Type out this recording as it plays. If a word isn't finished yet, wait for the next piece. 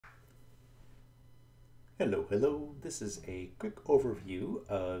Hello. This is a quick overview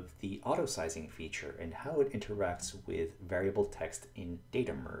of the auto-sizing feature and how it interacts with variable text in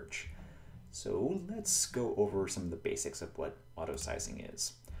data merge. So let's go over some of the basics of what auto-sizing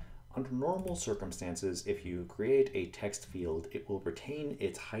is. Under normal circumstances, if you create a text field, it will retain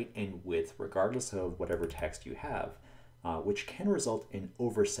its height and width regardless of whatever text you have, which can result in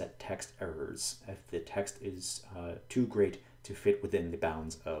overset text errors if the text is too great to fit within the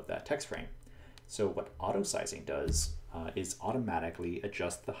bounds of that text frame. So what auto-sizing does is automatically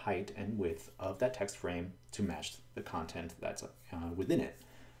adjust the height and width of that text frame to match the content that's within it,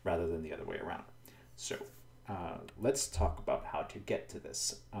 rather than the other way around. So let's talk about how to get to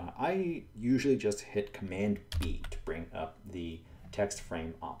this. I usually just hit Command B to bring up the text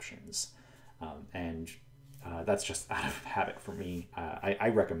frame options. That's just out of habit for me. I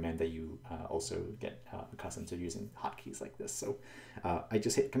recommend that you also get accustomed to using hotkeys like this. So I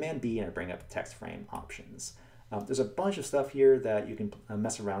just hit Command B and I bring up text frame options. There's a bunch of stuff here that you can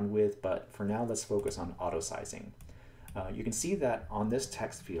mess around with, but for now let's focus on auto-sizing. You can see that on this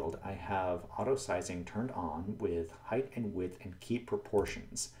text field I have auto-sizing turned on with height and width and keep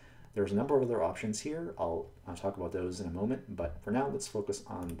proportions. There's a number of other options here. I'll talk about those in a moment, but for now let's focus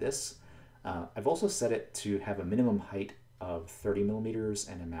on this. I've also set it to have a minimum height of 30 millimeters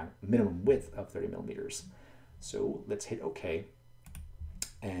and a minimum width of 30 millimeters. So let's hit OK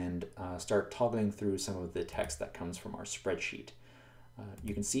and start toggling through some of the text that comes from our spreadsheet.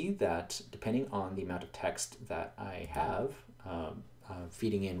 You can see that depending on the amount of text that I have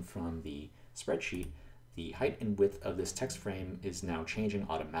feeding in from the spreadsheet, the height and width of this text frame is now changing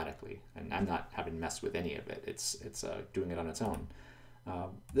automatically, and I'm not having messed with any of it. It's doing it on its own.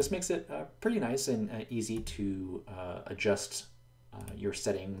 This makes it pretty nice and easy to adjust your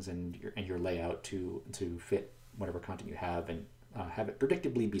settings and your layout to fit whatever content you have, and have it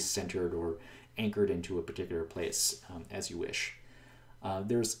predictably be centered or anchored into a particular place as you wish.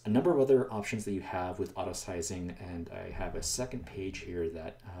 There's a number of other options that you have with auto-sizing, and I have a second page here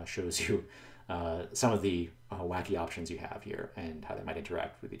that shows you some of the wacky options you have here and how they might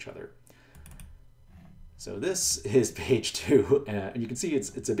interact with each other. So this is page 2, and you can see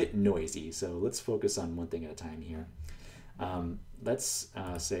it's a bit noisy, so let's focus on one thing at a time here. Let's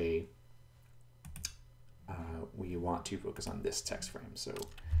say we want to focus on this text frame, so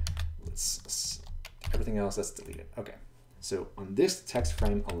everything else, let's delete it. Okay, so on this text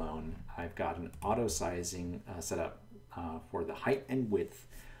frame alone, I've got an auto-sizing set up for the height and width,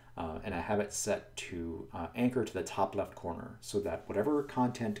 and I have it set to anchor to the top left corner, so that whatever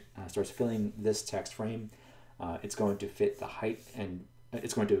content starts filling this text frame, it's going to fit the height and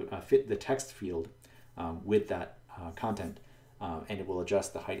it's going to fit the text field with that content, and it will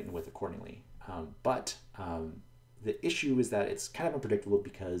adjust the height and width accordingly. But the issue is that it's kind of unpredictable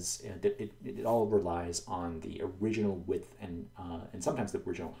because it all relies on the original width and sometimes the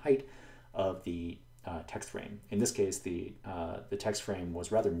original height of the text frame. In this case, the text frame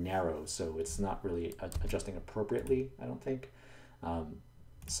was rather narrow, so it's not really adjusting appropriately, I don't think.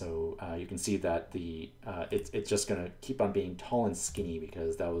 So you can see that it's just going to keep on being tall and skinny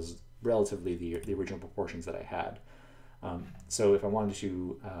because that was relatively the original proportions that I had. So if I wanted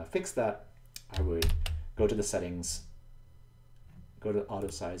to fix that, I would go to the settings, go to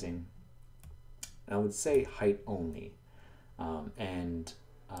auto-sizing, and I would say height only. And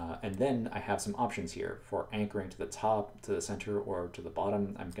then I have some options here for anchoring to the top, to the center, or to the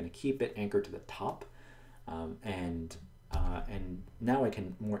bottom. I'm going to keep it anchored to the top, and now I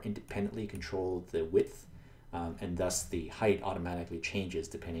can more independently control the width, and thus the height automatically changes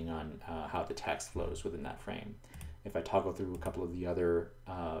depending on how the text flows within that frame. If I toggle through a couple of the other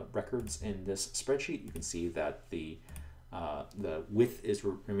records in this spreadsheet, you can see that the width is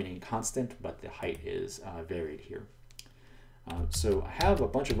remaining constant, but the height is varied here. So I have a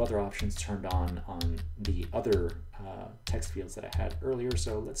bunch of other options turned on the other text fields that I had earlier,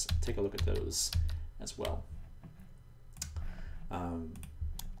 so let's take a look at those as well.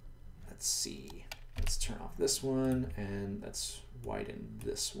 Let's see, let's turn off this one and let's widen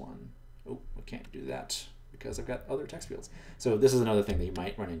this one. Oh, I can't do that because I've got other text fields. So this is another thing that you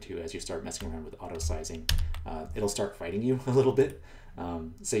might run into as you start messing around with auto-sizing. It'll start fighting you a little bit.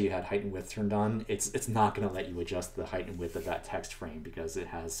 Say you had height and width turned on, it's not going to let you adjust the height and width of that text frame because it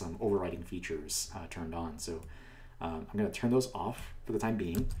has some overriding features turned on. So I'm going to turn those off for the time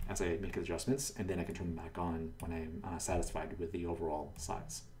being as I make adjustments, and then I can turn them back on when I'm satisfied with the overall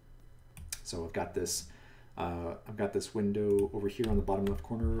size. So I've got this window over here on the bottom left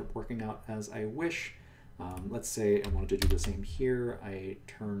corner working out as I wish. Let's say I wanted to do the same here. I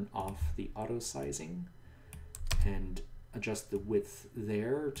turn off the auto-sizing, and adjust the width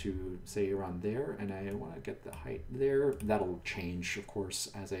there to say around there, and I want to get the height there. That'll change, of course,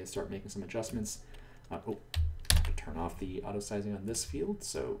 as I start making some adjustments. Oh, I have to turn off the auto sizing on this field,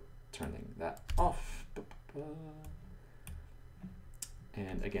 so turning that off.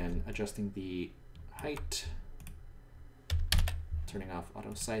 And again, adjusting the height, turning off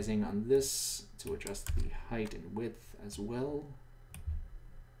auto sizing on this to adjust the height and width as well.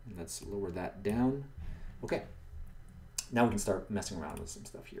 And let's lower that down. Okay, now we can start messing around with some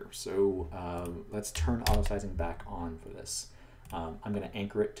stuff here. So let's turn auto sizing back on for this. I'm going to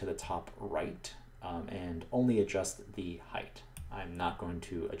anchor it to the top right and only adjust the height. I'm not going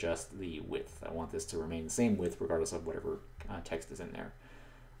to adjust the width. I want this to remain the same width regardless of whatever text is in there.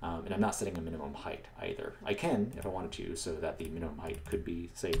 And I'm not setting a minimum height either. I can if I wanted to, so that the minimum height could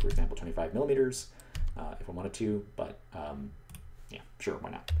be, say, for example, 25 millimeters if I wanted to, but yeah, sure,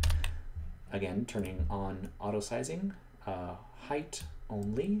 why not? Again, turning on auto sizing, height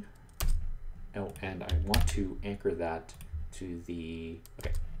only. Oh, and I want to anchor that to the,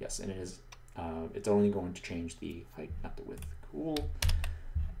 okay, yes, and it is, it's only going to change the height, not the width. Cool.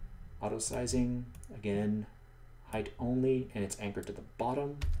 Auto sizing, again, height only, and it's anchored to the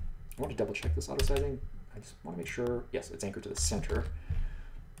bottom. I want to double check this auto sizing. I just want to make sure, yes, it's anchored to the center.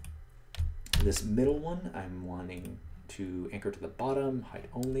 This middle one, I'm wanting to anchor to the bottom, height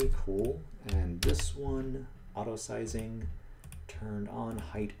only, cool. And this one, auto sizing, turned on,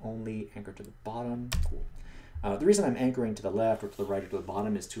 height only, anchor to the bottom, cool. The reason I'm anchoring to the left or to the right or to the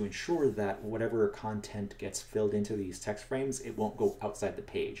bottom is to ensure that whatever content gets filled into these text frames, it won't go outside the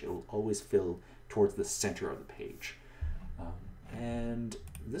page. It will always fill towards the center of the page. And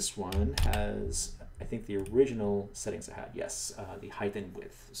this one has, I think, the original settings I had. Yes, the height and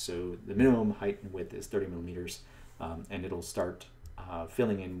width. So the minimum height and width is 30 millimeters, and it'll start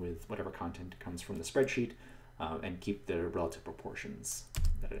filling in with whatever content comes from the spreadsheet and keep the relative proportions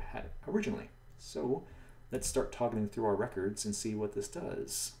that it had originally. So let's start toggling through our records and see what this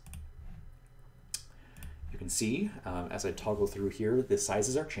does. You can see as I toggle through here, the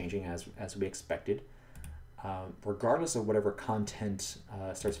sizes are changing as we expected. Regardless of whatever content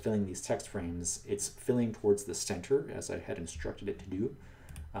starts filling these text frames, it's filling towards the center as I had instructed it to do.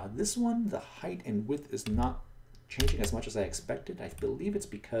 This one, the height and width is not changing as much as I expected. I believe it's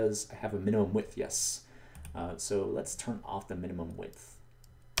because I have a minimum width, yes. So let's turn off the minimum width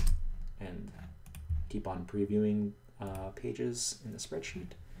and keep on previewing pages in the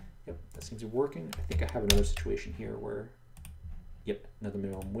spreadsheet. Yep, that seems to be working. I think I have another situation here where, yep, another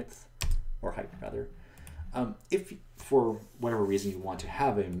minimum width, or height rather. If for whatever reason you want to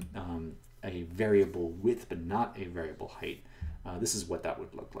have a variable width but not a variable height, this is what that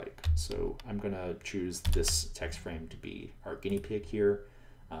would look like. So I'm going to choose this text frame to be our guinea pig here.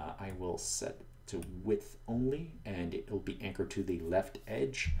 I will set to width only, and it will be anchored to the left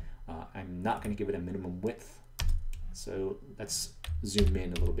edge. I'm not going to give it a minimum width. So let's zoom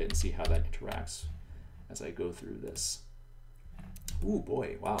in a little bit and see how that interacts as I go through this. Ooh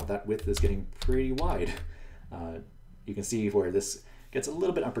boy, wow, that width is getting pretty wide. You can see where this gets a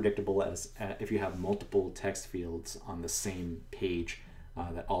little bit unpredictable as if you have multiple text fields on the same page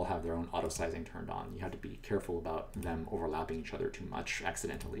that all have their own auto sizing turned on. You have to be careful about them overlapping each other too much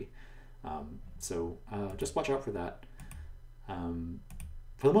accidentally. So just watch out for that.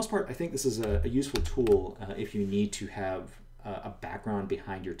 For the most part, I think this is a useful tool if you need to have a background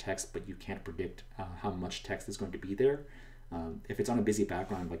behind your text, but you can't predict how much text is going to be there. If it's on a busy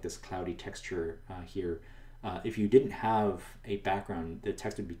background like this cloudy texture here, if you didn't have a background, the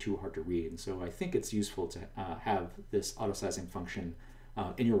text would be too hard to read. And so I think it's useful to have this auto sizing function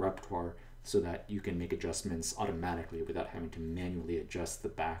in your repertoire so that you can make adjustments automatically without having to manually adjust the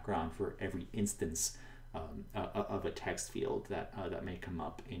background for every instance of a text field that may come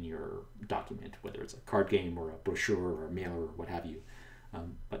up in your document, whether it's a card game or a brochure or a mailer or what have you.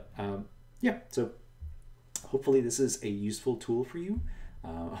 Yeah, so hopefully this is a useful tool for you.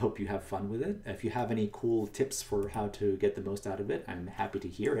 I hope you have fun with it. If you have any cool tips for how to get the most out of it, I'm happy to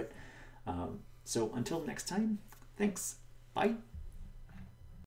hear it. So until next time, thanks. Bye.